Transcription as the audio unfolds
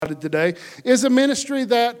highlighted today, is a ministry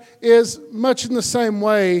that is much in the same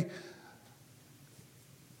way,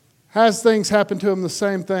 has things happen to them the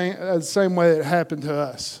same way it happened to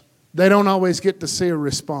us. They don't always get to see a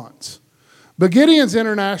response. But Gideon's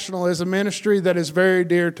International is a ministry that is very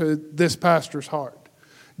dear to this pastor's heart.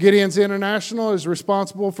 Gideon's International is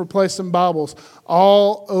responsible for placing Bibles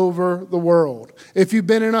all over the world. If you've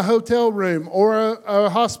been in a hotel room or a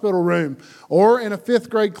hospital room or in a 5th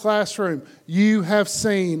grade classroom, you have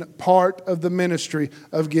seen part of the ministry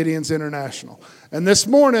of Gideon's International. And this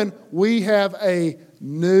morning, we have a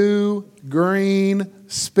new green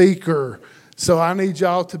speaker. So I need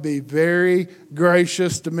y'all to be very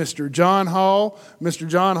gracious to Mr. John Hall. Mr.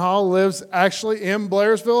 John Hall lives actually in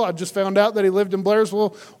Blairsville. I just found out that he lived in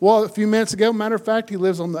Blairsville a few minutes ago. Matter of fact, he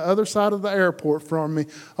lives on the other side of the airport from me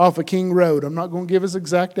off of King Road. I'm not going to give his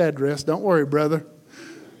exact address. Don't worry, brother.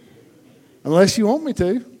 Unless you want me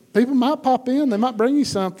to. People might pop in. They might bring you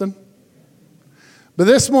something. But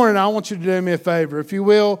this morning, I want you to do me a favor. If you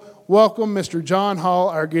will, welcome Mr. John Hall,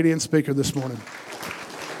 our Gideon speaker this morning.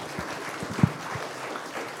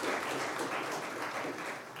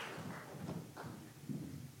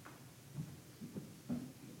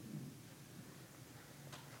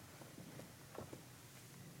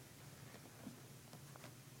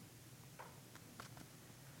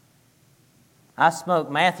 I spoke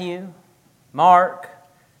Matthew, Mark,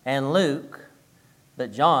 and Luke,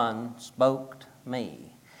 but John spoke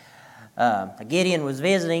me. Gideon was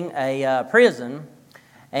visiting a prison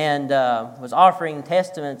and was offering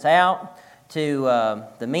testaments out to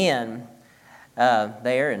the men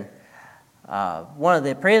there. And one of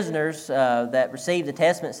the prisoners that received the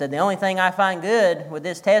testament said, "The only thing I find good with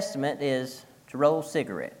this testament is to roll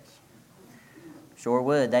cigarettes." Sure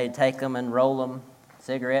would. They'd take them and roll them,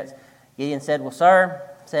 cigarettes. Gideon said, "Well, sir,"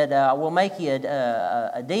 said, "we'll make you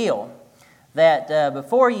a deal that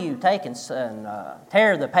before you take and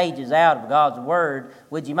tear the pages out of God's Word,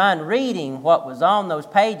 would you mind reading what was on those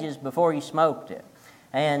pages before you smoked it?"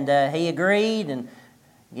 And he agreed, and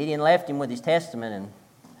Gideon left him with his testament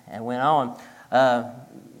and went on.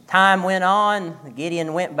 Time went on.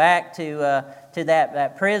 Gideon went back to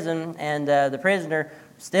that prison, and the prisoner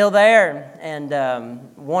still there and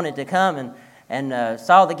wanted to come and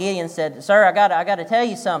saw the Gideon, said, "Sir, I got to tell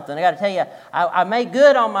you something. I got to tell you, I made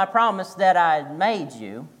good on my promise that I made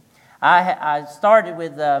you. I started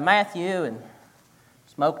with Matthew and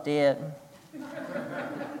smoked it.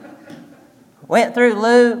 Went through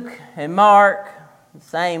Luke and Mark the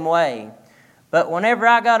same way. But whenever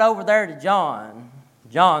I got over there to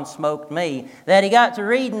John smoked me. That he got to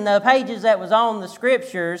reading the pages that was on the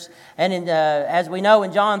Scriptures, and as we know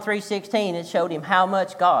in John 3:16, it showed him how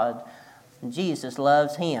much God, Jesus,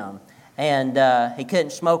 loves him. And he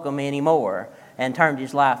couldn't smoke them anymore and turned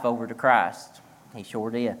his life over to Christ. He sure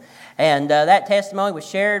did. And that testimony was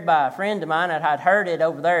shared by a friend of mine. I'd heard it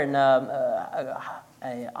over there in,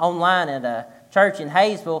 online at a church in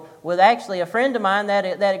Hayesville with actually a friend of mine that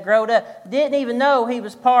had grown up. Didn't even know he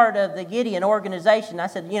was part of the Gideon organization. I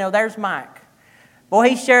said, there's Mike. Boy,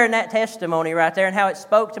 he's sharing that testimony right there and how it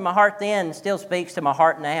spoke to my heart then and still speaks to my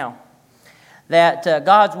heart now. That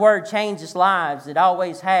God's Word changes lives. It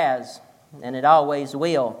always has, and it always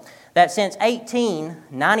will. That since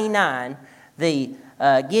 1899, the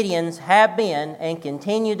Gideons have been and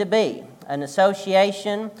continue to be an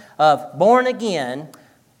association of born-again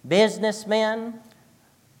businessmen,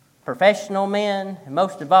 professional men, and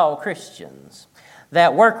most of all, Christians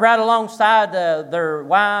that work right alongside their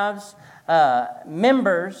wives,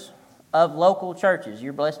 members of local churches.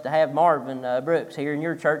 You're blessed to have Marvin Brooks here in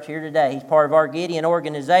your church here today. He's part of our Gideon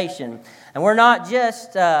organization. And we're not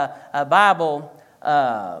just a Bible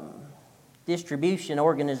distribution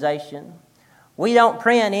organization. We don't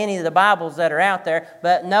print any of the Bibles that are out there,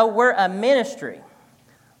 but no, we're a ministry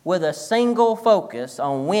with a single focus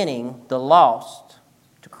on winning the lost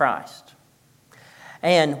to Christ.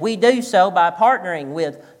 And we do so by partnering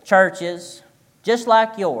with churches just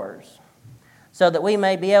like yours, so that we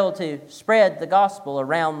may be able to spread the gospel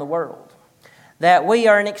around the world. That we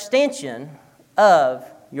are an extension of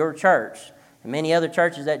your church and many other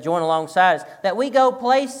churches that join alongside us. That we go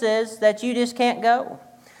places that you just can't go.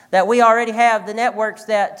 That we already have the networks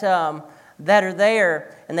that are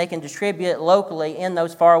there and they can distribute it locally in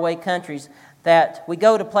those faraway countries. That we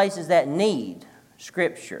go to places that need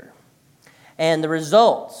Scripture. And the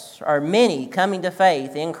results are many coming to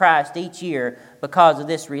faith in Christ each year because of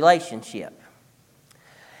this relationship.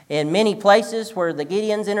 In many places where the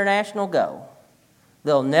Gideons International go,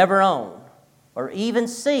 they'll never own or even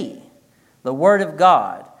see the Word of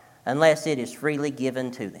God unless it is freely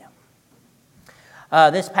given to them.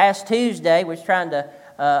 This past Tuesday, we was trying to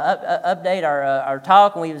update our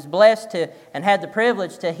talk, and we was blessed to and had the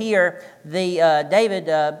privilege to hear the David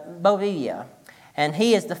Bovilla. And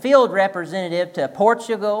he is the field representative to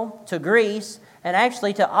Portugal, to Greece, and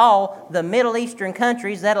actually to all the Middle Eastern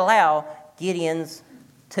countries that allow Gideons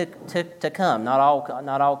to come. Not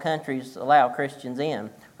all countries allow Christians in,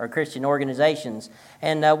 or Christian organizations.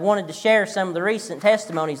 And I wanted to share some of the recent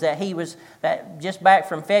testimonies that just back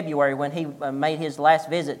from February when he made his last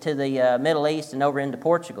visit to the Middle East and over into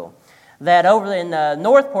Portugal. That over in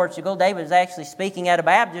North Portugal, David was actually speaking at a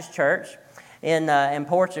Baptist church in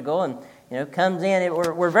Portugal, and comes in.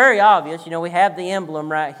 We're very obvious. We have the emblem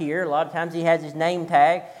right here. A lot of times he has his name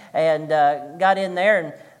tag, and got in there,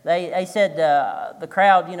 and they said the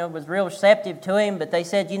crowd, was real receptive to him, but they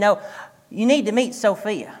said, you need to meet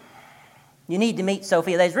Sophia. You need to meet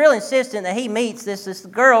Sophia. They was real insistent that he meets this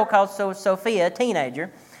girl called Sophia, a teenager.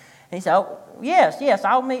 And he said, oh, yes,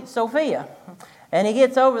 I'll meet Sophia. And he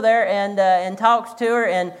gets over there and talks to her,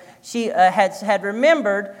 and she had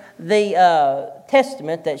remembered the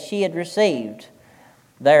testament that she had received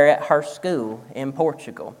there at her school in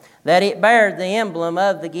Portugal. That it bared the emblem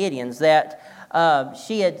of the Gideons, that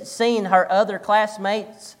she had seen her other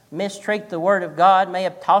classmates mistreat the Word of God, may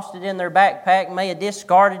have tossed it in their backpack, may have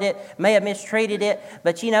discarded it, may have mistreated it.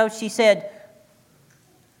 But she said,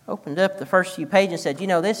 opened up the first few pages and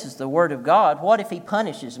said, this is the Word of God. What if He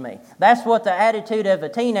punishes me? That's what the attitude of a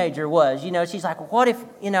teenager was. She's like, well, what if,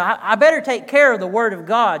 I better take care of the Word of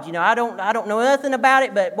God. I don't know nothing about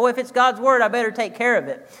it, but boy, if it's God's Word, I better take care of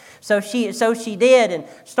it. So she did, and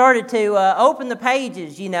started to open the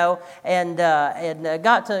pages, and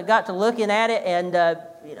got to looking at it, and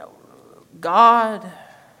God,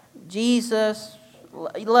 Jesus,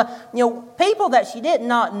 people that she did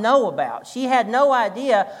not know about. She had no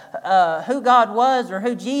idea who God was or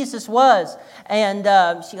who Jesus was. And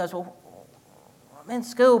she goes, well, I'm in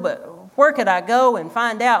school, but where could I go and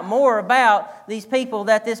find out more about these people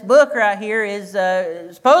that this book right here is,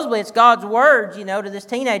 supposedly it's God's Word, to this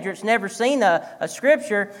teenager that's never seen a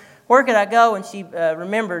scripture. Where could I go? And she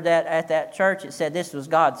remembered that at that church it said this was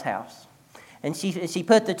God's house. And she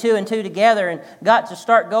put the two and two together and got to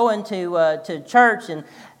start going to church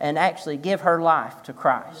and actually give her life to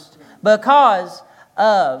Christ because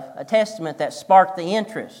of a testament that sparked the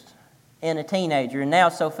interest in a teenager. And now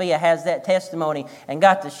Sophia has that testimony and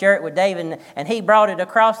got to share it with David, and he brought it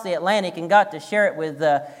across the Atlantic and got to share it with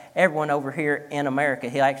everyone over here in America.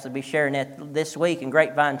 He'll actually be sharing it this week in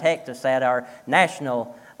Grapevine, Texas at our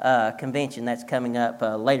national convention that's coming up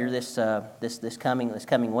later this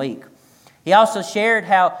coming week. He also shared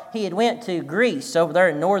how he had went to Greece, over there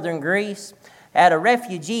in northern Greece, at a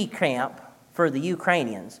refugee camp for the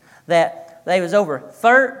Ukrainians. That there was over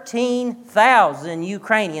 13,000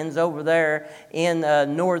 Ukrainians over there in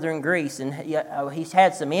northern Greece. And he's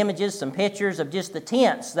had some images, some pictures of just the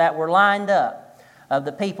tents that were lined up of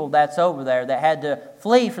the people that's over there that had to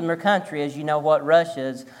flee from their country, as you know what Russia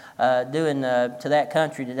is doing to that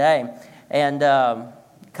country today. And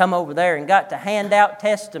come over there and got to hand out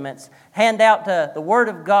testaments, hand out the Word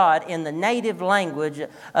of God in the native language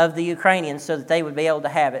of the Ukrainians so that they would be able to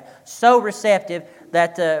have it. So receptive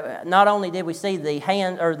that not only did we see the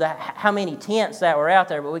how many tents that were out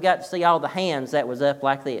there, but we got to see all the hands that was up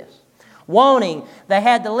like this. Wanting, they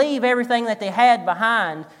had to leave everything that they had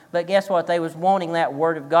behind, but guess what? They was wanting that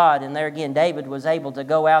Word of God. And there again, David was able to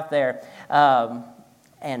go out there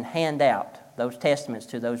and hand out those testaments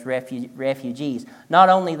to those refugees. Not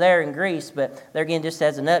only there in Greece, but there again, just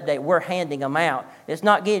as an update, we're handing them out. It's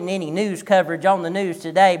not getting any news coverage on the news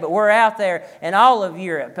today, but we're out there in all of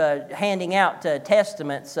Europe handing out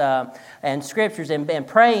testaments and scriptures and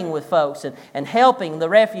praying with folks and helping the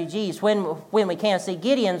refugees when we can. See,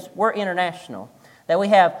 Gideons, we're international. That we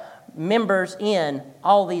have members in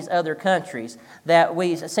all these other countries. That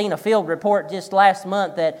we've seen a field report just last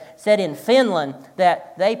month that said in Finland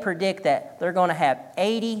that they predict that they're going to have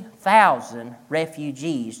 80,000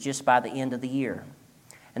 refugees just by the end of the year.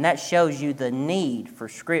 And that shows you the need for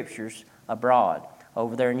scriptures abroad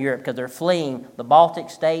over there in Europe, because they're fleeing the Baltic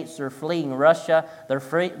states, they're fleeing Russia,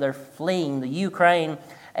 they're fleeing the Ukraine,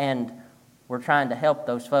 and we're trying to help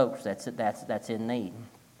those folks that's in need.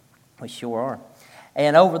 We sure are.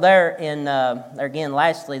 And over there again,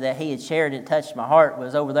 lastly, that he had shared, it touched my heart,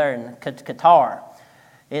 was over there in Qatar.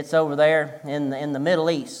 It's over there in the Middle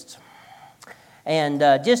East. And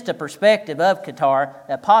just a perspective of Qatar,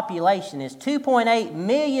 the population is 2.8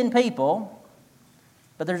 million people,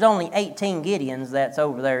 but there's only 18 Gideons that's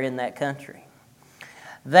over there in that country.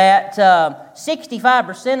 That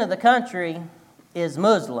 65% of the country is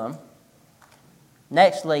Muslim,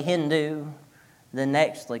 nextly Hindu, then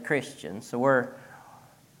nextly Christian. So we're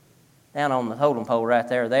down on the totem pole right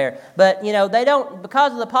there. But, they don't,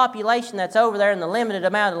 because of the population that's over there and the limited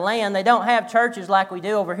amount of land, they don't have churches like we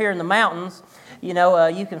do over here in the mountains. You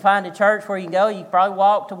can find a church where you can go. You could probably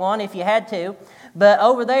walk to one if you had to. But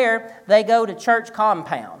over there, they go to church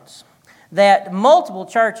compounds. That multiple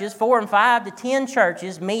churches, 4 and 5 to 10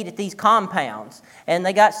 churches, meet at these compounds. And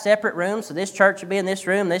they got separate rooms, so this church would be in this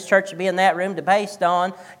room, this church would be in that room, based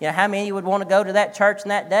on how many would want to go to that church in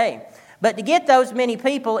that day. But to get those many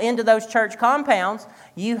people into those church compounds,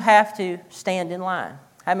 you have to stand in line.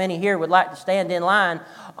 How many here would like to stand in line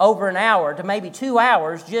over an hour to maybe 2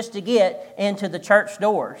 hours just to get into the church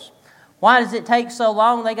doors? Why does it take so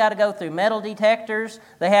long? They got to go through metal detectors.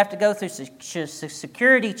 They have to go through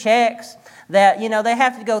security checks. They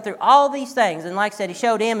have to go through all these things. And like I said, he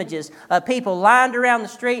showed images of people lined around the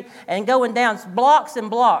street and going down blocks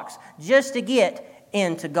and blocks just to get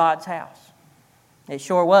into God's house. It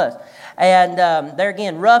sure was. And there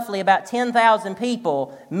again, roughly about 10,000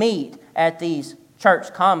 people meet at these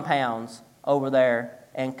church compounds over there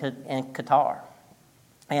in Qatar.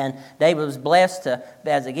 And David was blessed to,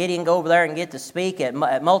 as a Gideon, go over there and get to speak at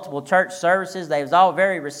multiple church services. They was all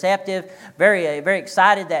very receptive, very very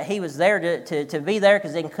excited that he was there to be there,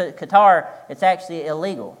 because in Qatar, it's actually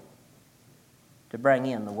illegal to bring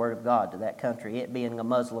in the Word of God to that country, it being a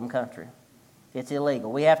Muslim country. It's illegal.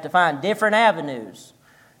 We have to find different avenues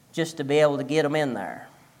just to be able to get them in there,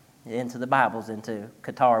 into the Bibles, into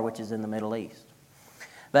Qatar, which is in the Middle East.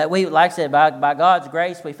 But we, like I said, by God's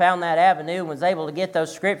grace, we found that avenue and was able to get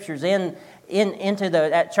those scriptures into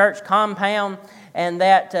that church compound, and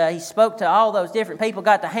that he spoke to all those different people,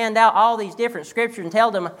 got to hand out all these different scriptures and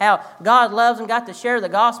tell them how God loves them, got to share the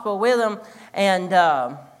gospel with them, and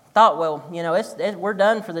thought, well, we're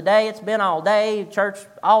done for the day. It's been all day, church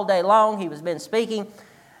all day long. He was been speaking.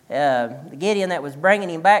 The Gideon that was bringing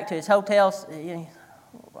him back to his hotel,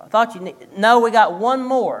 I thought we got one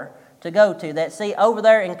more to go to. That, see, over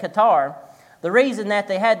there in Qatar, the reason that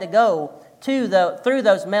they had to go through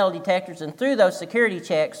those metal detectors and through those security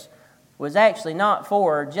checks was actually not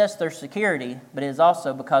for just their security, but it is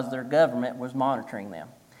also because their government was monitoring them.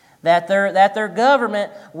 That their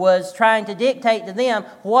government was trying to dictate to them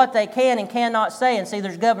what they can and cannot say. And see,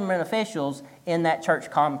 there's government officials in that church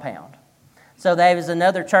compound. So there was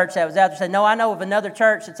another church that was out there said, no, I know of another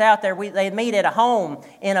church that's out there. They meet at a home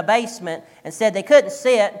in a basement, and said they couldn't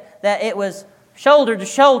sit, that it was shoulder to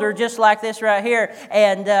shoulder just like this right here,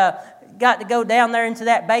 and got to go down there into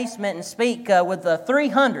that basement and speak with the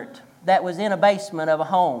 300 that was in a basement of a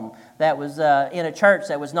home that was in a church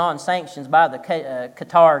that was non-sanctioned by the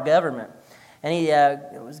Qatar government. And he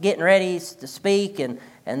was getting ready to speak and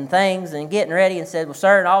things, and getting ready, and said, well,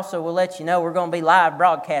 sir, and also we'll let you know we're going to be live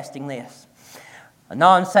broadcasting this. A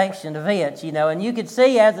non-sanctioned event, and you could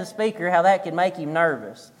see as a speaker how that could make him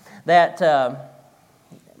nervous. That, am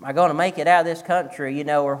I going to make it out of this country,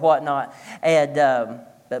 or whatnot? And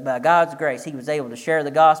but by God's grace, he was able to share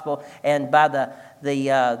the gospel, and by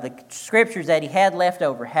the scriptures that he had left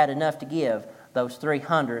over, had enough to give those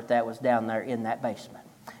 300 that was down there in that basement.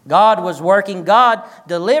 God was working. God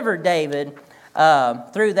delivered David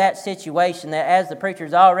through that situation, that, as the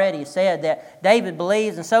preacher's already said, that David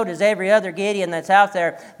believes, and so does every other Gideon that's out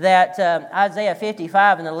there, that Isaiah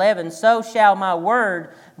 55:11, so shall my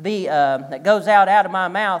word be that goes out of my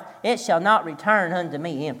mouth, it shall not return unto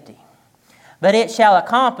me empty, but it shall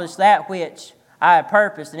accomplish that which I have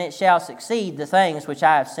purposed, and it shall succeed the things which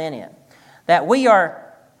I have sent it. That we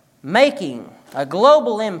are making a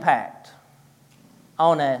global impact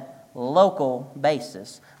on a local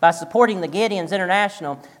basis. By supporting the Gideons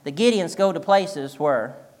International, the Gideons go to places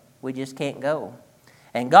where we just can't go.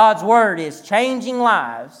 And God's Word is changing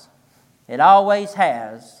lives. It always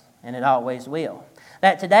has, and it always will.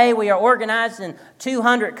 That today we are organized in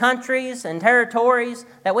 200 countries and territories,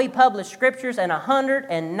 that we publish scriptures in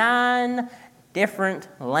 109 different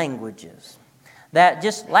languages. That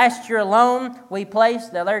just last year alone, we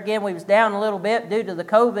placed, now there again we was down a little bit due to the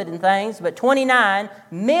COVID and things, but 29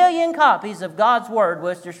 million copies of God's Word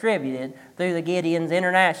was distributed through the Gideons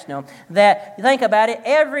International. That, you think about it,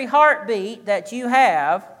 every heartbeat that you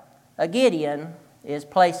have, a Gideon is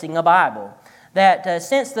placing a Bible. That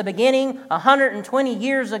since the beginning, 120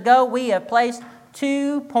 years ago, we have placed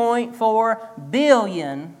 2.4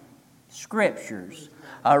 billion scriptures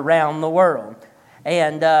around the world.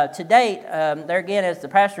 And to date, there again, as the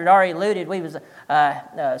pastor had already alluded, we was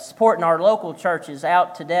supporting our local churches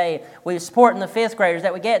out today. We was supporting the fifth graders,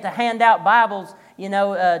 that we get to hand out Bibles,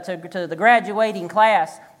 to the graduating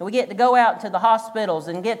class. And we get to go out to the hospitals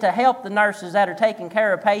and get to help the nurses that are taking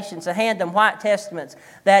care of patients and hand them White Testaments.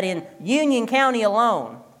 That in Union County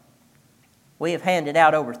alone, we have handed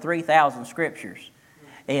out over 3,000 scriptures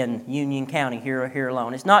in Union County here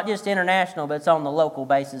alone. It's not just international, but it's on the local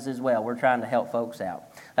basis as well. We're trying to help folks out.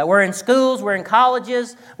 We're in schools, we're in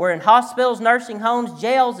colleges, we're in hospitals, nursing homes,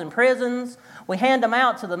 jails, and prisons. We hand them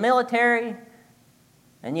out to the military.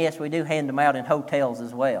 And yes, we do hand them out in hotels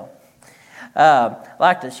as well. I'd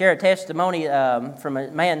like to share a testimony from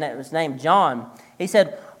a man that was named John. He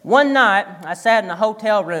said, "One night I sat in a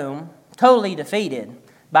hotel room, totally defeated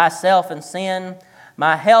by self and sin.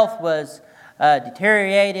 My health was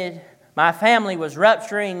deteriorated, my family was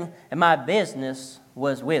rupturing, and my business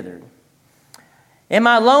was withered. In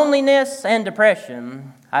my loneliness and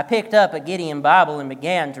depression, I picked up a Gideon Bible and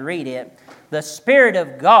began to read it. The Spirit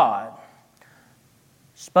of God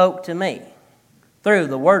spoke to me through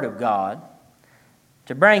the Word of God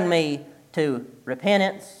to bring me to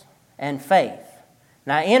repentance and faith.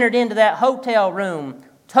 And I entered into that hotel room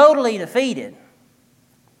totally defeated.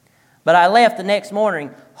 But I left the next morning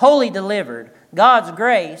wholly delivered. God's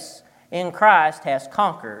grace in Christ has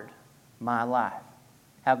conquered my life."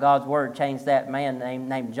 How God's Word changed that man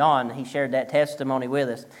named John. He shared that testimony with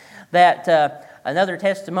us. That another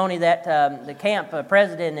testimony that the camp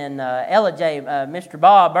president in Ellijay, Mr.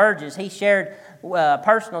 Bob Burgess, he shared a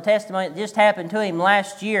personal testimony that just happened to him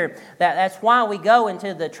last year. That's why we go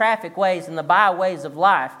into the traffic ways and the byways of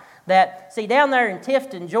life. That, see, down there in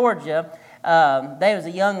Tifton, Georgia, there was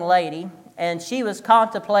a young lady, and she was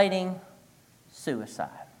contemplating suicide.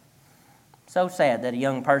 So sad that a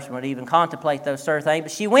young person would even contemplate those sort of things.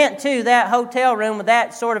 But she went to that hotel room with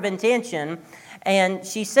that sort of intention, and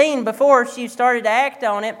she seen before she started to act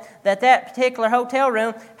on it that particular hotel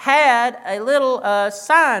room had a little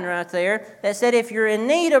sign right there that said, "If you're in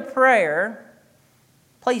need of prayer,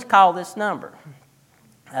 please call this number."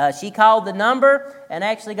 She called the number and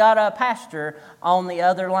actually got a pastor on the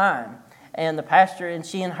other line. And the pastor, and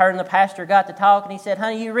she and her and the pastor got to talk, and he said,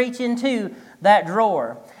 "Honey, you reach into that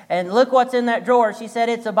drawer, and look what's in that drawer." She said,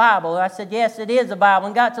 "It's a Bible." And I said, "Yes, it is a Bible,"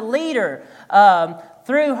 and got to lead her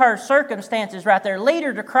through her circumstances right there, lead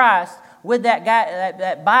her to Christ with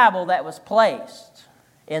that Bible that was placed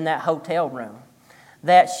in that hotel room.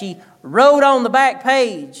 That she wrote on the back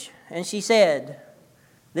page, and she said,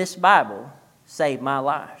 "This Bible saved my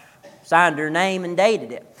life." Signed her name and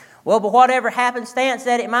dated it. Well, but whatever happenstance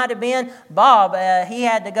that it might have been, Bob, he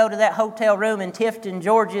had to go to that hotel room in Tifton,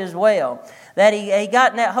 Georgia as well. That he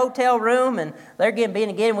got in that hotel room, and there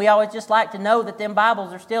again, we always just like to know that them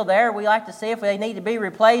Bibles are still there. We like to see if they need to be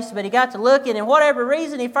replaced. But he got to looking, and whatever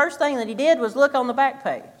reason, the first thing that he did was look on the back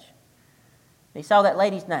page. He saw that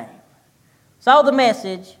lady's name, saw the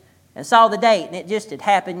message, and saw the date, and it just had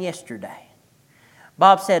happened yesterday.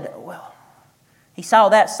 Bob said, well, he saw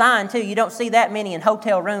that sign too. You don't see that many in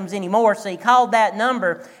hotel rooms anymore. So he called that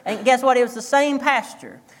number, and guess what? It was the same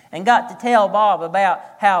pastor, and got to tell Bob about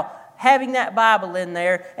how having that Bible in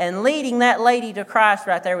there and leading that lady to Christ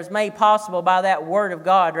right there was made possible by that Word of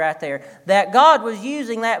God right there. That God was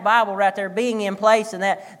using that Bible right there, being in place, and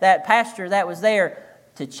that pastor that was there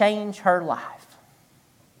to change her life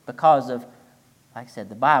because of, like I said,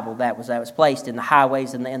 the Bible that was placed in the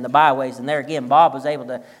highways and the byways. And there again, Bob was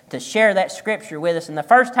able to share that scripture with us. And the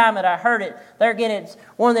first time that I heard it, there again, it's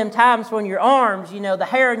one of them times when your arms, the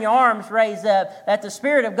hair in your arms raise up, that the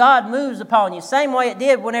Spirit of God moves upon you. Same way it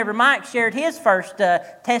did whenever Mike shared his first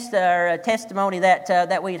testimony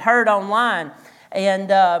that we'd heard online. And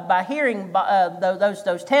by hearing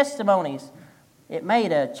those testimonies, it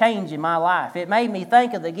made a change in my life. It made me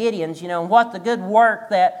think of the Gideons, and what the good work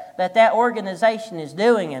that organization is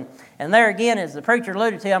doing. And there again, as the preacher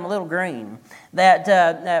alluded to, I'm a little green.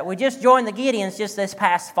 That we just joined the Gideons just this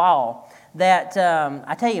past fall. That,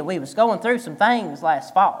 I tell you, we was going through some things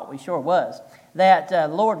last fall. We sure was. That the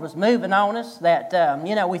Lord was moving on us. That,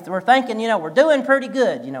 we were thinking, we're doing pretty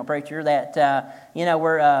good, preacher. That,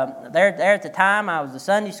 we're there at the time. I was a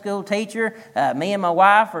Sunday school teacher. Me and my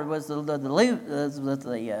wife was the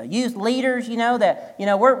youth leaders, that,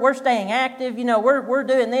 we're staying active. We're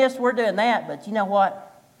doing this, we're doing that. But you know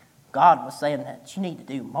what? God was saying that you need to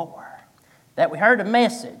do more. That we heard a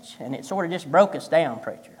message, and it sort of just broke us down,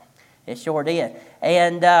 preacher. It sure did.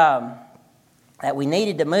 And that we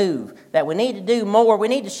needed to move, that we need to do more. We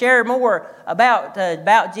need to share more about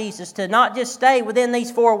Jesus, to not just stay within these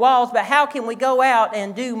four walls, but how can we go out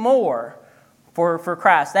and do more for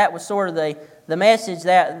Christ? That was sort of the message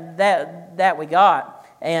that we got.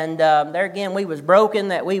 And there again, we was broken.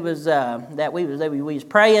 That we was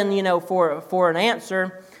praying, for an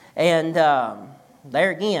answer. And there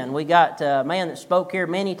again, we got a man that spoke here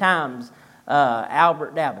many times,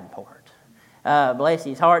 Albert Davenport. bless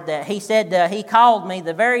his heart, that he said he called me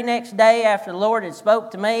the very next day after the Lord had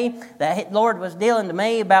spoke to me, that the Lord was dealing to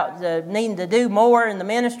me about needing to do more in the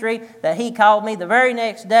ministry, that he called me the very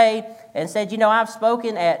next day and said, I've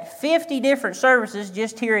spoken at 50 different services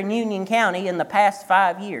just here in Union County in the past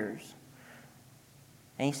 5 years.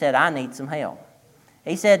 And he said, I need some help.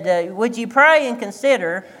 He said, would you pray and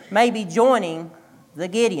consider maybe joining the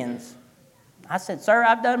Gideons? I said, sir,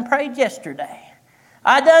 I've done prayed yesterday.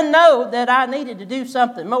 I done know that I needed to do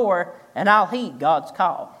something more, and I'll heed God's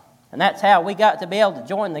call. And that's how we got to be able to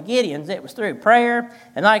join the Gideons. It was through prayer,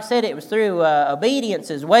 and like I said, it was through obedience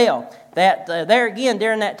as well. That there again,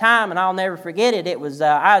 during that time, and I'll never forget it, it was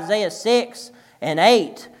Isaiah 6 and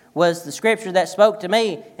 8 was the scripture that spoke to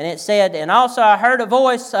me. And it said, and also I heard a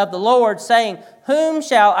voice of the Lord saying, whom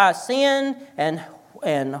shall I send, and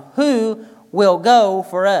who will go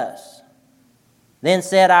for us? Then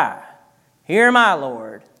said I, here, my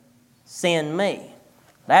Lord, send me.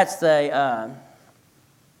 That's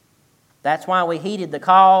why we heeded the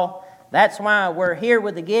call. That's why we're here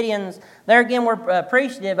with the Gideons. There again, we're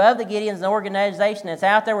appreciative of the Gideons, the organization that's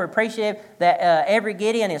out there. We're appreciative that every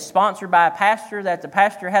Gideon is sponsored by a pastor, that the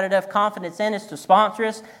pastor had enough confidence in us to sponsor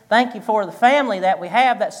us. Thank you for the family that we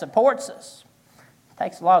have that supports us. It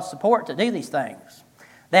takes a lot of support to do these things.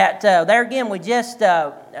 That there again, we just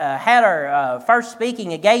had our first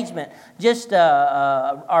speaking engagement. Just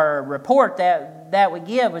our report that we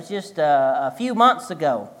give was just a few months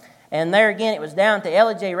ago, and there again, it was down at the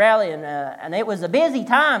LJ rally, and it was a busy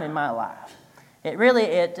time in my life. It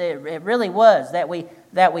really was that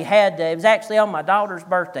we had. It was actually on my daughter's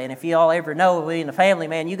birthday, and if you all ever know we in the family,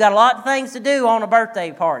 man, you got a lot of things to do on a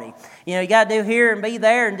birthday party. You got to do here and be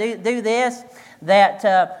there and do this.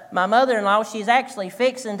 That my mother-in-law, she's actually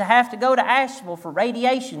fixing to have to go to Asheville for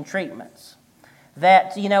radiation treatments.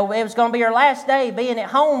 That, it was going to be her last day being at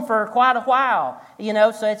home for quite a while.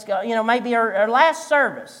 So it's, maybe her last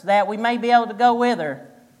service that we may be able to go with her.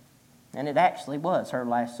 And it actually was her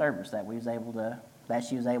last service that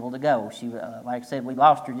she was able to go. She, like I said, we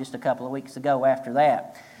lost her just a couple of weeks ago after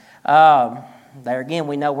that. There again,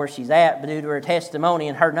 we know where she's at due to her testimony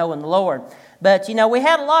and her knowing the Lord. But, we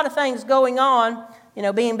had a lot of things going on,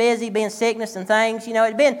 being busy, being sickness and things.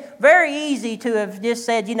 It'd been very easy to have just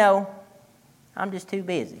said, I'm just too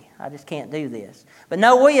busy. I just can't do this. But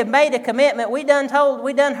no, we have made a commitment. We done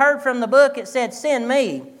heard from the book. It said, send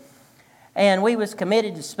me. And we was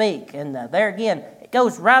committed to speak. And there again, it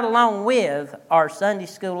goes right along with our Sunday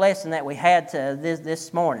school lesson that we had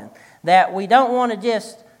this morning. That we don't want to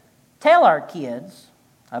just tell our kids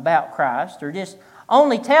about Christ or just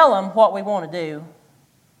only tell them what we want to do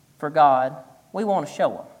for God. We want to show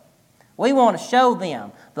them. We want to show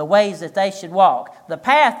them the ways that they should walk, the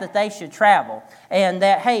path that they should travel, and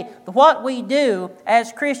that, hey, what we do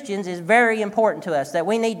as Christians is very important to us, that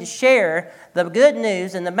we need to share the good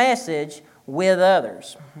news and the message with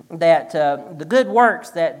others, that the good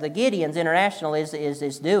works that the Gideons International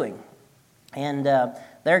is doing. And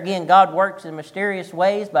there again, God works in mysterious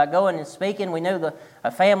ways by going and speaking. We knew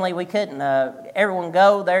a family, we couldn't everyone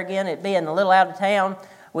go. There again, it being a little out of town,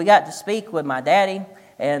 we got to speak with my daddy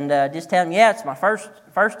and just tell him, yeah, it's my first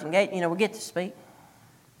engagement. We get to speak.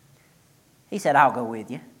 He said, I'll go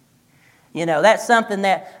with you. That's something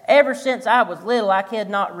that ever since I was little, I could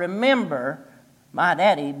not remember my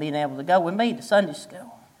daddy being able to go with me to Sunday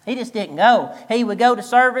school. He just didn't go. He would go to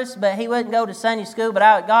service, but he wouldn't go to Sunday school.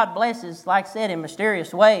 But God blesses, like I said, in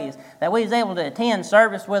mysterious ways, that we was able to attend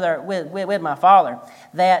service with my father.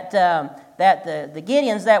 That the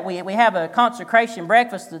Gideons, that we have a consecration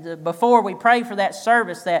breakfast before we pray for that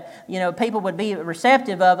service, that people would be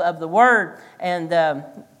receptive of the word. And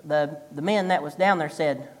the men that was down there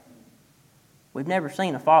said, we've never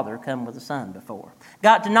seen a father come with a son before.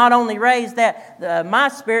 Got to not only raise my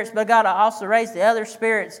spirits, but got to also raise the other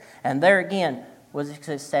spirits. And there again was a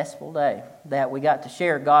successful day that we got to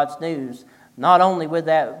share God's news, not only with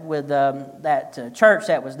that church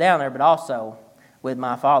that was down there, but also with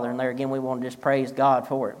my father. And there again, we want to just praise God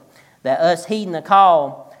for it. That us heeding the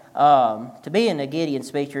call to being a Gideon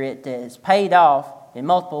speaker, it is paid off in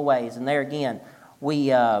multiple ways. And there again,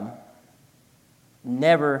 we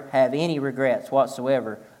never have any regrets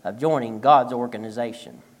whatsoever of joining God's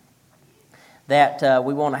organization. That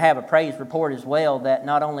we want to have a praise report as well, that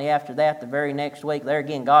not only after that, the very next week, there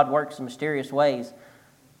again, God works in mysterious ways.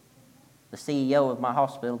 The CEO of my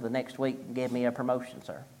hospital the next week gave me a promotion,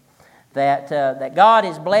 sir. That God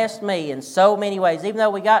has blessed me in so many ways. Even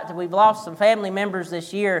though we've lost some family members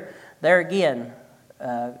this year, there again,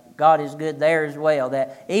 God is good there as well.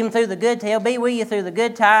 That even through the good, He'll be with you through the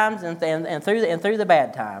good times and through the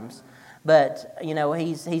bad times. But,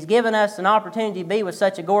 He's given us an opportunity to be with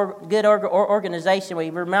such a good organization.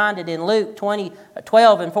 We're reminded in Luke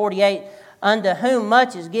 12 and 48, unto whom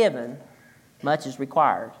much is given, much is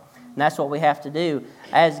required. And that's what we have to do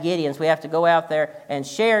as Gideons. We have to go out there and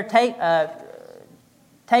share, take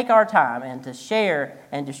our time and to share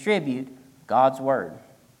and distribute God's Word.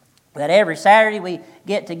 That every Saturday we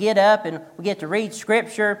get up and we get to read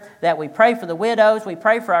Scripture, that we pray for the widows, we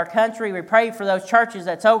pray for our country, we pray for those churches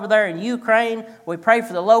that's over there in Ukraine, we pray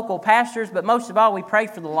for the local pastors, but most of all we pray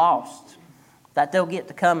for the lost, that they'll get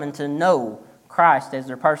to come and to know Christ as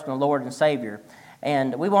their personal Lord and Savior.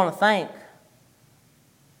 And we want to thank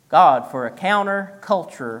God for a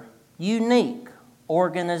counterculture, unique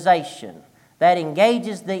organization that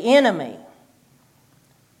engages the enemy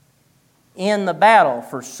in the battle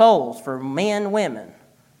for souls, for men, women,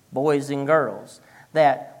 boys and girls.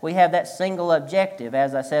 That we have that single objective,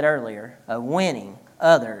 as I said earlier, of winning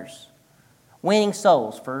others, winning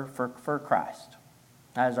souls for Christ.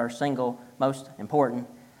 That is our single most important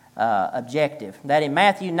objective. That in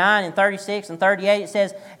Matthew 9 and 36 and 38 it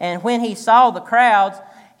says, and when he saw the crowds,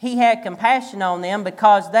 he had compassion on them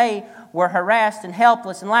because they were harassed and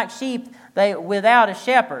helpless and like sheep without a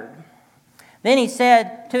shepherd. Then he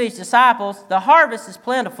said to his disciples, the harvest is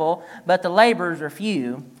plentiful, but the laborers are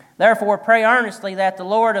few. Therefore pray earnestly that the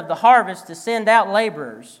Lord of the harvest to send out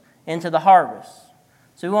laborers into the harvest.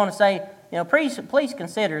 So we want to say, please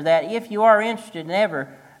consider that if you are interested in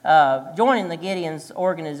ever joining the Gideons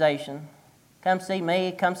organization, come see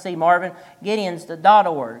me, come see Marvin,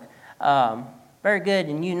 Gideons.org. Very good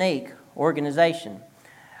and unique organization.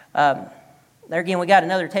 There again, we got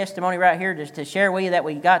another testimony right here just to share with you that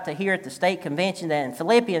we got to hear at the state convention. That in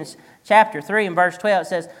Philippians chapter 3 and verse 12 it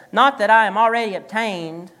says, not that I am already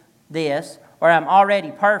obtained this, or I'm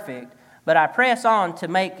already perfect, but I press on to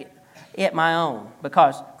make it my own,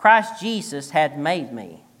 because Christ Jesus had made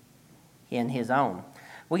me in His own.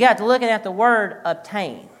 We got to looking at the word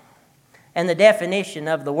obtain and the definition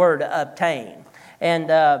of the word obtain. And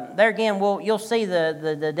there again, you'll see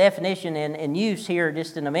the definition in use here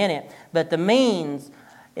just in a minute. But it means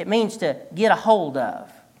to get a hold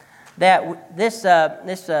of. That this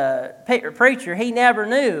preacher, he never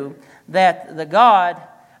knew that the God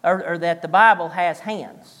or that the Bible has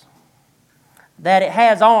hands, that it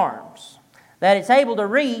has arms, that it's able to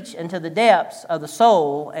reach into the depths of the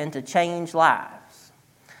soul and to change lives.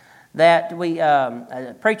 That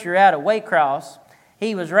a preacher out of Waycross,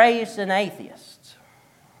 he was raised an atheist.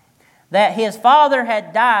 That his father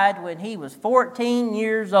had died when he was 14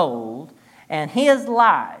 years old, and his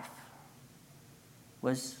life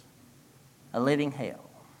was a living hell.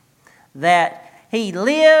 That he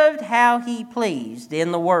lived how he pleased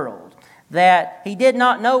in the world. That he did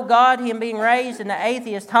not know God, him being raised in an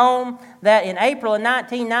atheist home. That in April of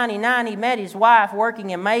 1999, he met his wife working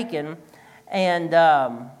in Macon, and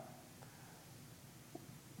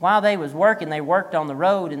while they was working, they worked on the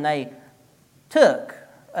road, and they took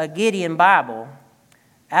a Gideon Bible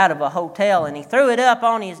out of a hotel, and he threw it up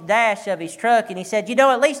on his dash of his truck, and he said,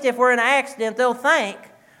 at least if we're in an accident, they'll think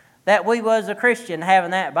that we was a Christian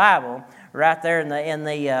having that Bible right there in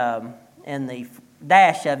the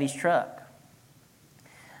dash of his truck.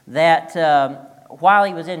 That while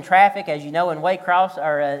he was in traffic, as you know, in Waycross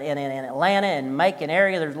or in Atlanta and Macon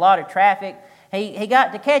area, there's a lot of traffic. He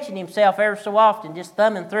got to catching himself every so often just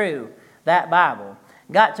thumbing through that Bible.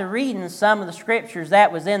 Got to reading some of the scriptures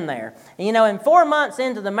that was in there. And, in 4 months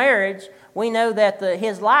into the marriage, we know that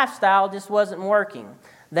his lifestyle just wasn't working.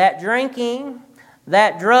 That drinking,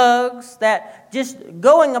 that drugs, that just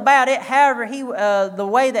going about it however the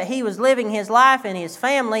way that he was living his life and his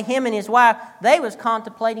family, him and his wife, they was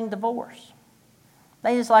contemplating divorce.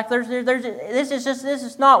 They just like, this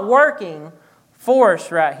is not working for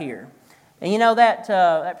us right here. And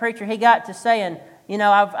that preacher, he got to saying,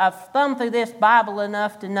 I've thumbed through this Bible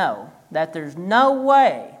enough to know that there's no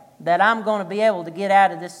way that I'm going to be able to get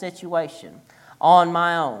out of this situation on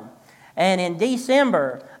my own. And in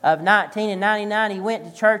December of 1999, he went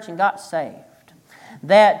to church and got saved.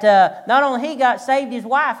 That not only he got saved, his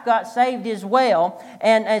wife got saved as well,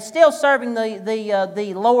 and still serving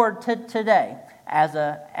the Lord today as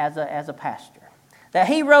a pastor. That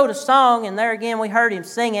he wrote a song, and there again we heard him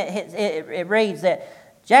sing it. It reads that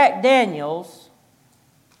Jack Daniels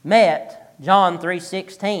met John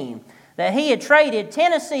 3:16, that he had traded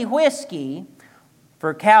Tennessee whiskey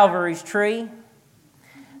for Calvary's tree,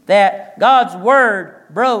 that God's word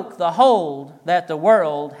broke the hold that the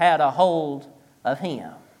world had a hold of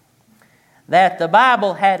him, that the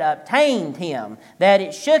Bible had obtained him, that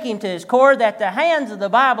it shook him to his core, that the hands of the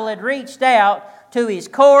Bible had reached out to his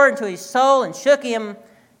core and to his soul and shook him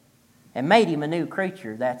and made him a new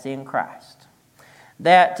creature that's in Christ.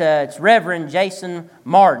 It's Reverend Jason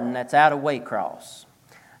Martin that's out of Waycross.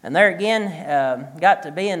 And there again, got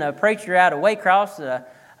to being a preacher out of Waycross,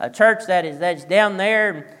 a church that's down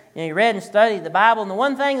there. He read and studied the Bible, and the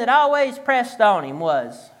one thing that always pressed on him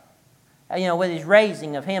was, with his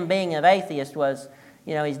raising of him being an atheist, was,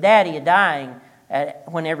 his daddy dying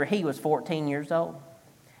whenever he was 14 years old.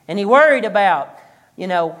 And he worried about,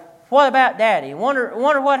 what about Daddy? Wonder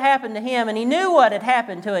what happened to him. And he knew what had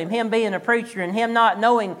happened to him being a preacher and him not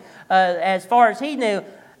knowing, as far as he knew,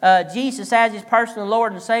 Jesus as his personal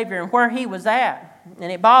Lord and Savior and where he was at.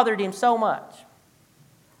 And it bothered him so much.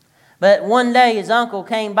 But one day his uncle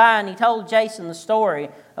came by and he told Jason the story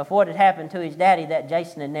of what had happened to his daddy that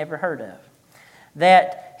Jason had never heard of.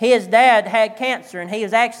 That his dad had cancer, and he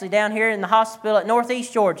was actually down here in the hospital at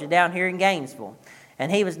Northeast Georgia, down here in Gainesville.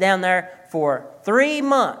 And he was down there for 3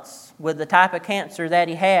 months with the type of cancer that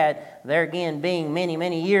he had, there again being many,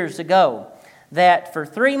 many years ago. That for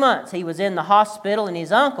 3 months he was in the hospital, and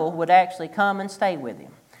his uncle would actually come and stay with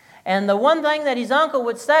him. And the one thing that his uncle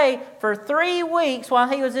would say, for 3 weeks while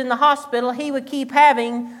he was in the hospital, he would keep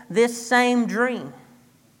having this same dream.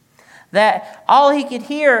 That all he could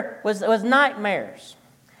hear was nightmares.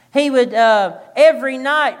 He would, every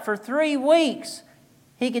night for 3 weeks,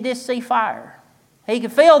 he could just see fire. He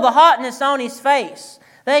could feel the hotness on his face.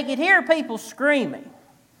 They could hear people screaming.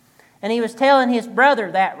 And he was telling his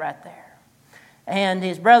brother that right there. And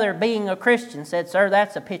his brother, being a Christian, said, "Sir,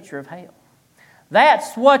 that's a picture of hell."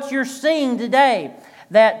 That's what you're seeing today.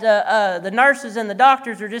 That the nurses and the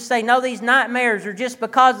doctors are just saying, no, these nightmares are just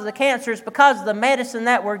because of the cancer. It's because of the medicine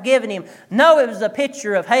that we're giving him. No, it was a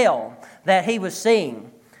picture of hell that he was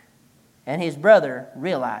seeing. And his brother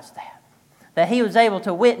realized that he was able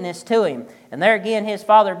to witness to him. And there again, his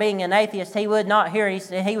father being an atheist, he would not hear.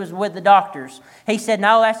 He was with the doctors. He said,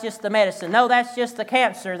 no, that's just the medicine. No, that's just the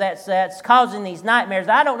cancer that's causing these nightmares.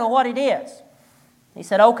 I don't know what it is. He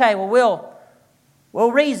said, okay, well,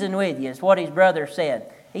 we'll reason with you, is what his brother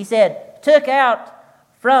said. He said, took out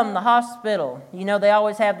from the hospital, they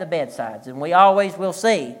always have the bedsides, and we always will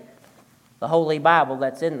see the Holy Bible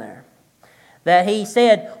that's in there. That he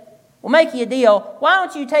said, we'll make you a deal. Why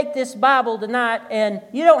don't you take this Bible tonight, and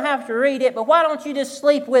you don't have to read it, but why don't you just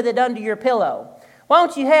sleep with it under your pillow? Why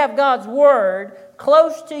don't you have God's Word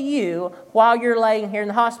close to you while you're laying here in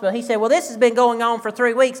the hospital? He said, well, this has been going on for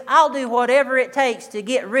 3 weeks. I'll do whatever it takes to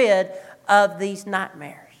get rid of these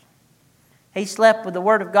nightmares. He slept with the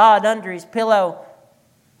Word of God under his pillow.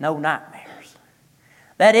 No nightmares.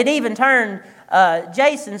 That it even turned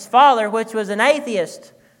Jason's father, which was an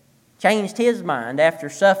atheist, changed his mind after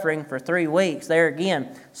suffering for 3 weeks. There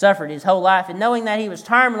again, suffered his whole life. And knowing that he was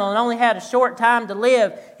terminal and only had a short time to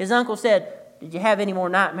live, his uncle said, did you have any more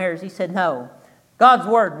nightmares? He said, no. God's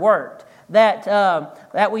Word worked.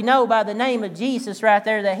 That we know by the name of Jesus right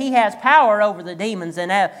there, that he has power over the demons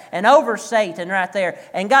and over Satan right there,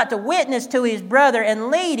 and got to witness to his brother and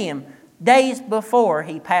lead him. Days before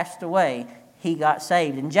he passed away, he got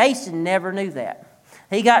saved. And Jason never knew that.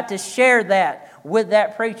 He got to share that with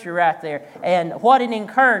that preacher right there. And what an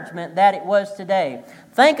encouragement that it was today.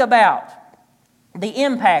 Think about the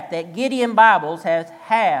impact that Gideon Bibles has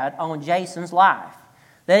had on Jason's life.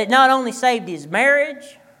 That it not only saved his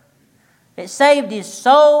marriage, it saved his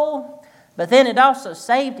soul, but then it also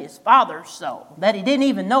saved his father's soul that he didn't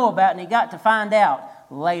even know about, and he got to find out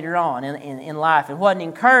later on in life. And what an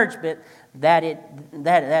encouragement that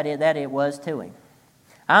it was to him.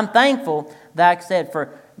 I'm thankful, like I said,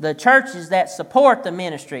 for the churches that support the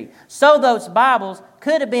ministry. So those Bibles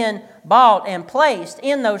could have been bought and placed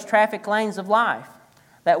in those traffic lanes of life.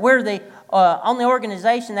 That we're the only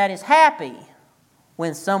organization that is happy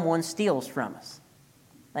when someone steals from us.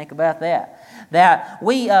 Think about that. That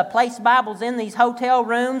we place Bibles in these hotel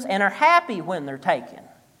rooms and are happy when they're taken.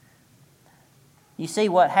 You see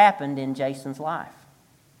what happened in Jason's life.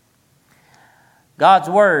 God's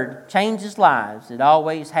Word changes lives. It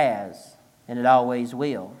always has, and it always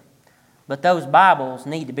will. But those Bibles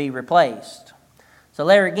need to be replaced. So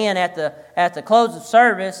there again, at the close of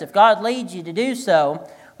service, if God leads you to do so,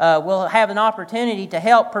 we'll have an opportunity to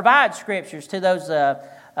help provide scriptures to those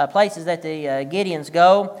places that the Gideons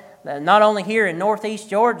go, not only here in Northeast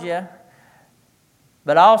Georgia,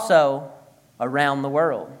 but also around the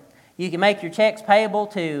world. You can make your checks payable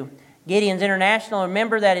to Gideons International.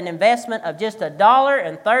 Remember that an investment of just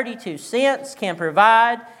 $1.32 can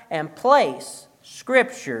provide and place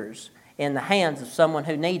scriptures in the hands of someone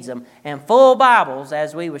who needs them. And full Bibles,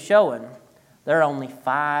 as we were showing, they're only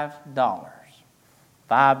 $5.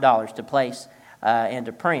 $5 to place and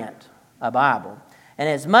to print a Bible. And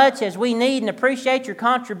as much as we need and appreciate your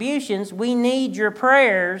contributions, we need your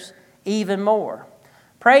prayers even more.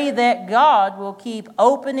 Pray that God will keep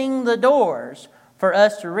opening the doors for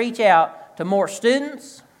us to reach out to more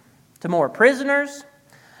students, to more prisoners,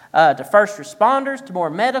 to first responders, to more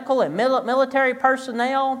medical and military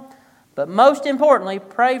personnel. But most importantly,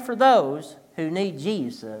 pray for those who need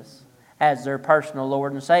Jesus as their personal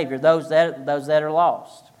Lord and Savior, those that are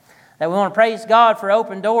lost. That we want to praise God for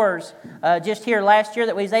open doors. Just here last year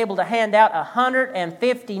that we was able to hand out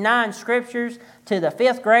 159 scriptures to the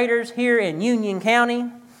 5th graders here in Union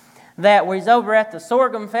County. That was over at the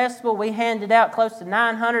Sorghum Festival. We handed out close to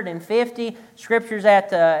 950 scriptures at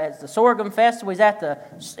the Sorghum Festival. We was at the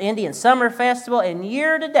Indian Summer Festival. And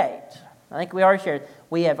year to date, I think we already shared,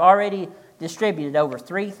 we have already distributed over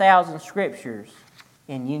 3,000 scriptures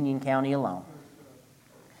in Union County alone.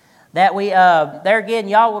 That we, there again,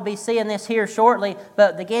 y'all will be seeing this here shortly,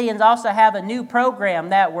 but the Gideons also have a new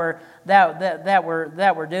program that we're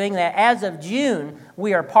doing, that as of June,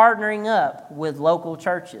 we are partnering up with local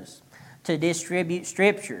churches to distribute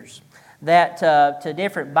scriptures, that to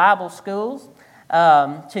different Bible schools,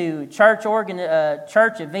 to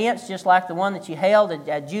church events, just like the one that you held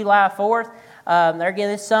at July 4th. There again,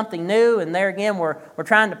 this is something new, and there again, we're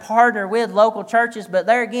trying to partner with local churches, but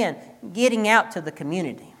there again, getting out to the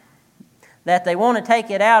community. That they want to take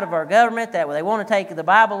it out of our government, that they want to take the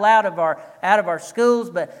Bible out of our schools,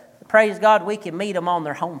 but praise God, we can meet them on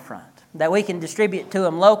their home front. That we can distribute to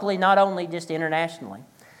them locally, not only just internationally.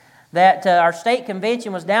 That our state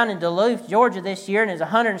convention was down in Duluth, Georgia this year, and it's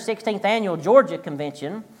 116th annual Georgia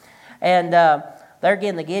convention. And there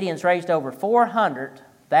again, the Gideons raised over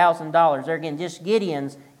 $400,000. There again, just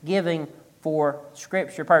Gideons giving for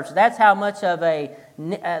Scripture purposes. That's how much of a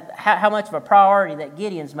priority that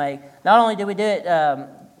Gideons make. Not only do we do it,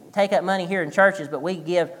 take up money here in churches, but we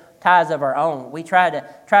give tithes of our own. We try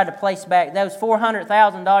to place back those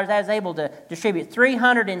 $400,000. I was able to distribute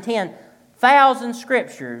 310,000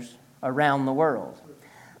 scriptures around the world.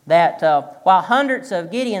 That while hundreds of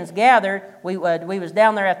Gideons gathered, we was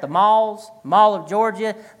down there at the Mall of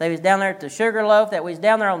Georgia. They was down there at the Sugarloaf. That we was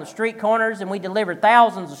down there on the street corners, and we delivered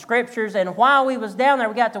thousands of scriptures. And while we was down there,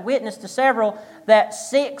 we got to witness to several that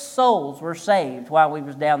 6 souls were saved while we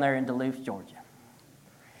was down there in Duluth, Georgia.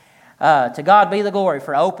 To God be the glory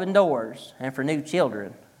for open doors and for new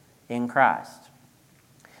children in Christ.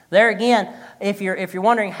 There again, if you're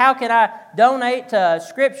wondering how can I donate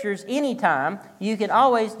scriptures anytime, you can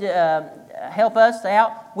always help us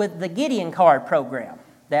out with the Gideon card program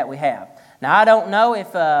that we have. Now, I don't know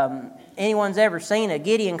if anyone's ever seen a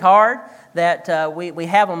Gideon card. That we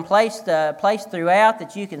have them placed throughout,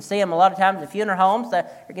 that you can see them a lot of times at funeral homes.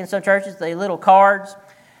 That again, some churches, the little cards.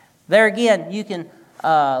 There again, you can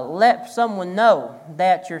let someone know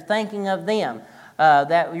that you're thinking of them.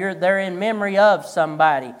 That they're in memory of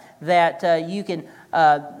somebody, that you can,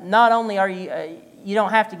 not only are you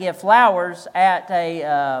don't have to give flowers at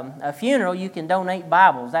a funeral, you can donate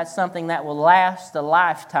Bibles. That's something that will last a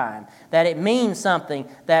lifetime. That it means something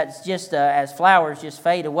that's just as flowers just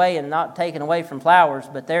fade away and not taken away from flowers,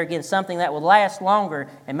 but there again, something that will last longer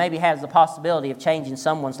and maybe has the possibility of changing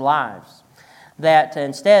someone's lives. That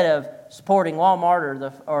instead of supporting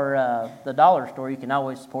Walmart or the dollar store, you can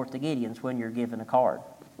always support the Gideons when you're given a card.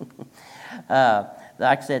 Like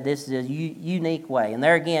I said, this is a unique way. And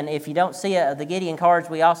there again, if you don't see the Gideon cards,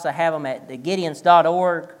 we also have them at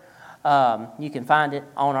Gideons.org. You can find it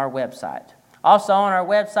on our website. Also on our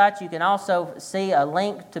website, you can also see a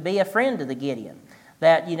link to be a friend of the Gideon.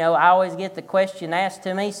 That, I always get the question asked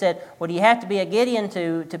to me, said, well, do you have to be a Gideon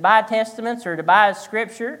to buy testaments or to buy a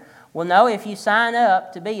scripture? Well, no, if you sign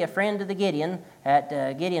up to be a friend of the Gideon at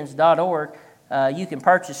Gideons.org, you can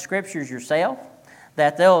purchase scriptures yourself,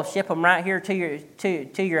 that they'll ship them right here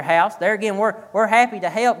to your house. There again, we're happy to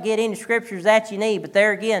help get any scriptures that you need, but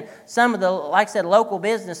there again, some of the, like I said, local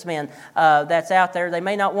businessmen that's out there, they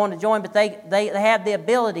may not want to join, but they have the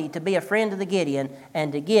ability to be a friend of the Gideon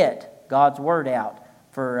and to get God's Word out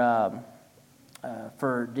for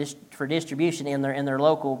distribution in their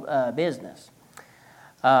local business.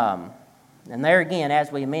 And there again,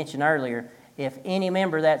 as we mentioned earlier, if any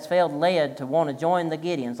member that's felt led to want to join the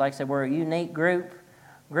Gideons, like I said, we're a unique group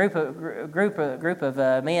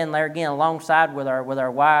of men there again, alongside with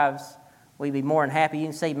our wives. We'd be more than happy. You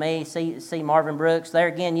can see me, see Marvin Brooks. There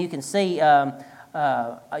again, you can see. You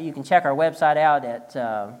can check our website out at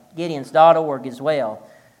Gideons.org as well.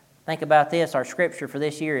 Think about this. Our scripture for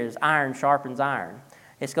this year is iron sharpens iron.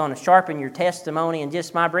 It's going to sharpen your testimony in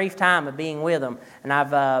just my brief time of being with them. And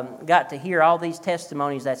I've got to hear all these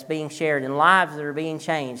testimonies that's being shared and lives that are being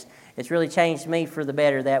changed. it's really changed me for the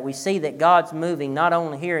better, that we see that God's moving not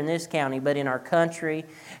only here in this county, but in our country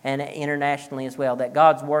and internationally as well, that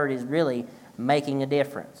God's Word is really making a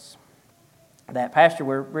difference. That, Pastor,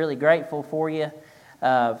 we're really grateful for you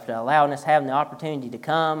for allowing us having the opportunity to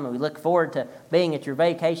come. We look forward to being at your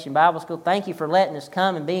Vacation Bible School. Thank you for letting us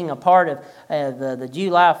come and being a part of the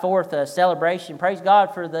July 4th celebration. Praise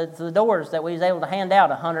God for the doors that we was able to hand out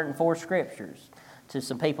 104 scriptures to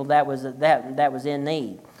some people that was in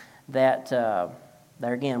need. That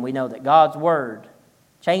there again, we know that God's Word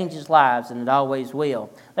changes lives, and it always will.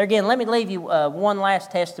 There again, let me leave you one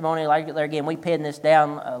last testimony. Like there again, we pinned this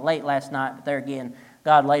down late last night, but there again,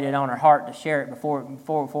 God laid it on our heart to share it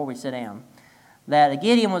before we sit down. That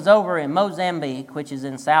Gideon was over in Mozambique, which is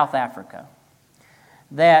in South Africa.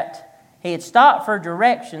 That he had stopped for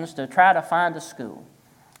directions to try to find a school.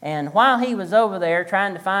 And while he was over there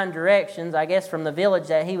trying to find directions, I guess from the village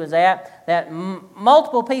that he was at, that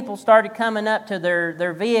multiple people started coming up to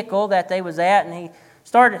their vehicle that they was at, and he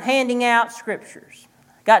started handing out scriptures.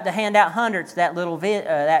 Got to hand out hundreds that little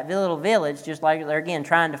village, just like they're again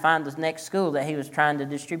trying to find the next school that he was trying to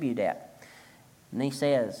distribute at. And he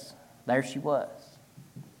says, there she was.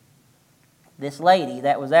 This lady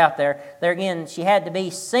that was out there again, she had to be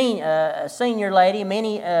a senior lady,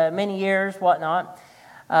 many years, whatnot.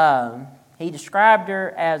 He described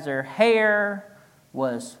her as her hair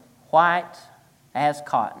was white as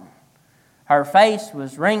cotton. Her face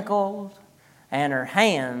was wrinkled, and her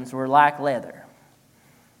hands were like leather.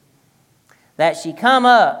 That she come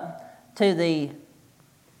up to the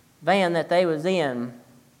van that they was in,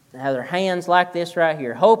 had her hands like this right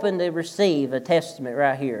here, hoping to receive a testament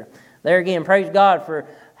right here. There again, praise God for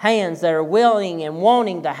hands that are willing and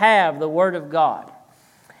wanting to have the Word of God.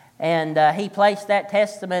 And he placed that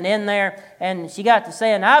testament in there, and she got to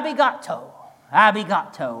saying, "Abigato,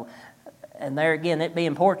 abigato." And there again, it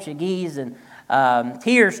being Portuguese, and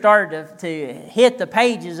tears started to hit the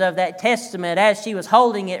pages of that testament as she was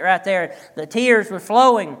holding it right there. The tears were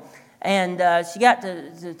flowing, and she got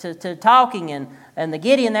to talking, and the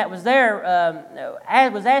Gideon that was there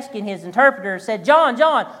was asking his interpreter, said, John,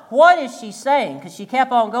 what is she saying?" Because she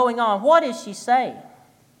kept on going on. What is she saying?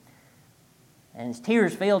 And his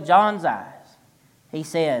tears filled John's eyes. He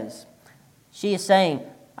says, she is saying,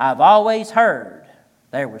 "I've always heard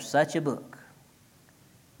there was such a book,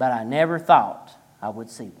 but I never thought I would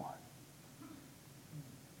see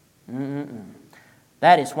one."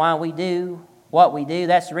 That is why we do what we do.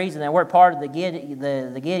 That's the reason that we're part of the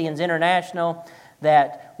Gideons International,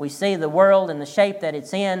 that we see the world in the shape that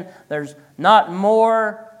it's in. There's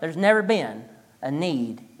never been a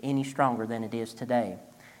need any stronger than it is today.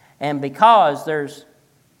 And because there's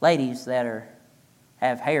ladies that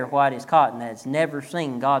have hair white as cotton that's never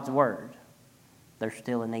seen God's Word, there's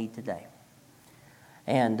still a need today.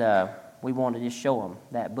 And we want to just show them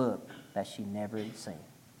that book that she never had seen.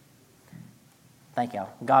 Thank y'all.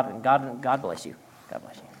 God bless you. God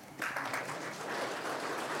bless you.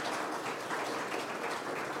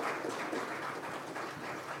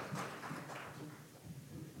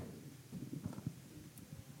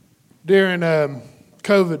 During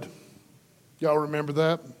COVID, y'all remember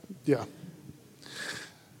that? Yeah.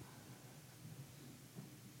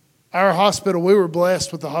 Our hospital, we were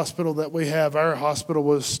blessed with the hospital that we have. Our hospital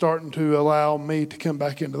was starting to allow me to come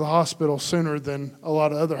back into the hospital sooner than a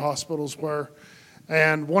lot of other hospitals were.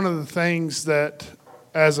 And one of the things that,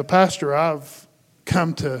 as a pastor, I've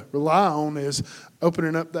come to rely on is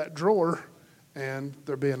opening up that drawer and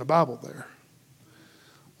there being a Bible there.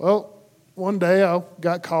 Well, one day I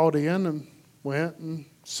got called in and went and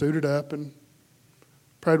suited up and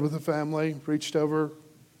prayed with the family, reached over,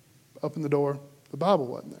 opened the door. The Bible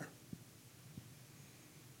wasn't there.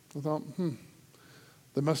 I thought,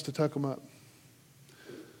 they must have took them up.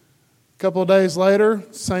 A couple of days later,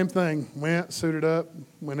 same thing. Went, suited up,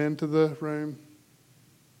 went into the room,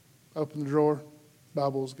 opened the drawer,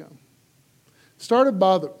 Bible was gone. Started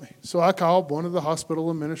bothering me. So I called one of the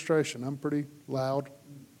hospital administration. I'm pretty loud.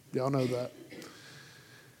 Y'all know that.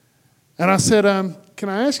 And I said, can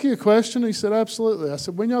I ask you a question? He said, absolutely. I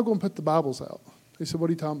said, when y'all going to put the Bibles out? He said, what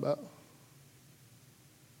are you talking about?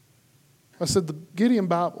 I said, the Gideon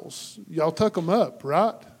Bibles, y'all took them up,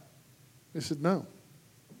 right? He said, no.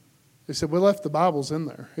 He said, we left the Bibles in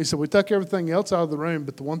there. He said, we took everything else out of the room,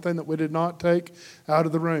 but the one thing that we did not take out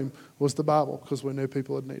of the room was the Bible because we knew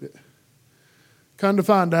people would need it. Come to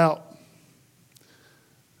find out,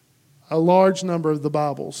 a large number of the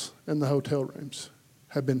Bibles in the hotel rooms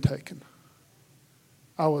had been taken.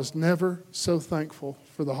 I was never so thankful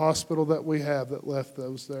for the hospital that we have that left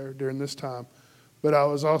those there during this time, but I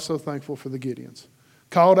was also thankful for the Gideons.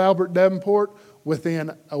 Called Albert Davenport.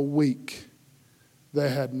 within a week, they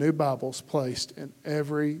had new Bibles placed in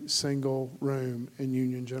every single room in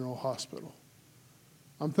Union General Hospital.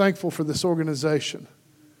 I'm thankful for this organization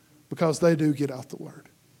because they do get out the word.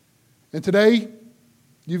 And today,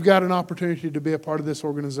 you've got an opportunity to be a part of this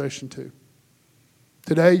organization too.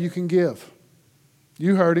 Today, you can give.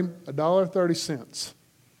 You heard him, $1.30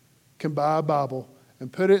 can buy a Bible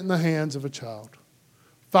and put it in the hands of a child.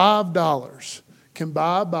 $5 can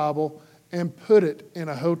buy a Bible and put it in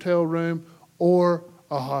a hotel room or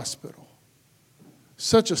a hospital.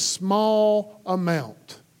 Such a small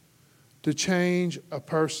amount to change a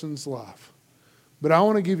person's life. But I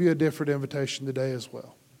want to give you a different invitation today as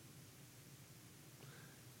well.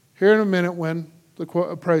 Here in a minute when the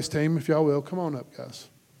praise team, if y'all will, come on up, guys.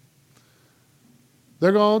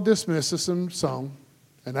 They're going to dismiss us in song.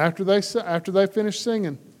 And after they finish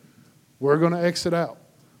singing, we're going to exit out.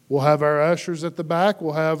 We'll have our ushers at the back.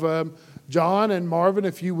 We'll have John and Marvin,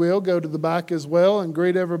 if you will, go to the back as well and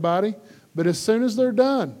greet everybody. But as soon as they're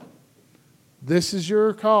done, this is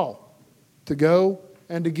your call to go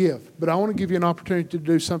and to give. But I want to give you an opportunity to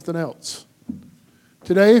do something else.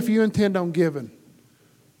 Today, if you intend on giving,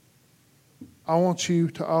 I want you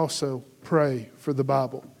to also pray for the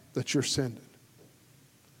Bible that you're sending.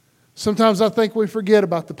 Sometimes I think we forget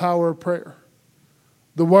about the power of prayer.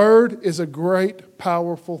 The Word is a great,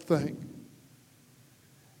 powerful thing.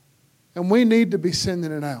 And we need to be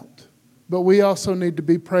sending it out. But we also need to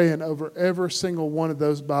be praying over every single one of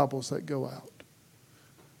those Bibles that go out.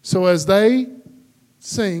 So as they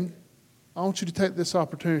sing, I want you to take this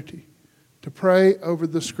opportunity to pray over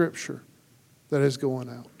the Scripture that is going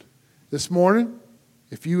out. This morning,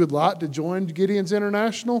 if you would like to join Gideon's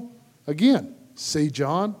International, again, see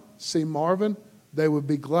John, see Marvin. They would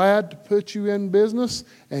be glad to put you in business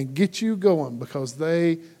and get you going because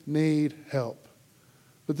they need help.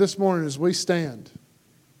 But this morning as we stand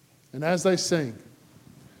and as they sing,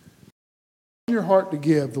 open your heart to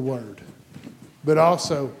give the word, but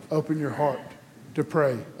also open your heart to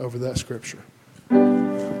pray over that Scripture.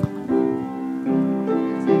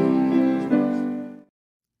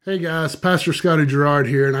 Hey guys, Pastor Scotty Gerard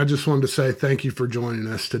here, and I just wanted to say thank you for joining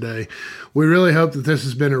us today. We really hope that this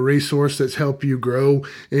has been a resource that's helped you grow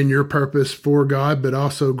in your purpose for God, but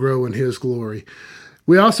also grow in His glory.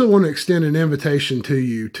 We also want to extend an invitation to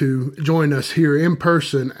you to join us here in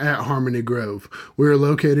person at Harmony Grove. We are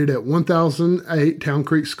located at 1008 Town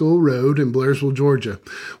Creek School Road in Blairsville, Georgia.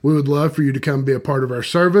 We would love for you to come be a part of our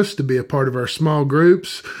service, to be a part of our small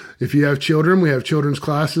groups. If you have children, we have children's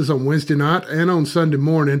classes on Wednesday night and on Sunday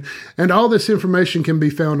morning, and all this information can be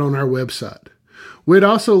found on our website. We'd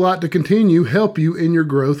also like to continue help you in your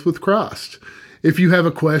growth with Christ. If you have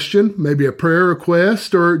a question, maybe a prayer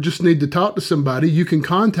request, or just need to talk to somebody, you can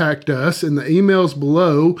contact us in the emails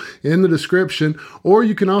below in the description, or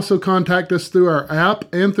you can also contact us through our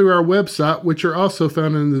app and through our website, which are also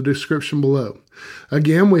found in the description below.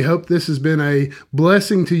 Again, we hope this has been a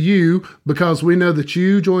blessing to you because we know that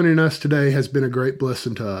you joining us today has been a great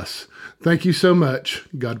blessing to us. Thank you so much.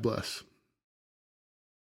 God bless.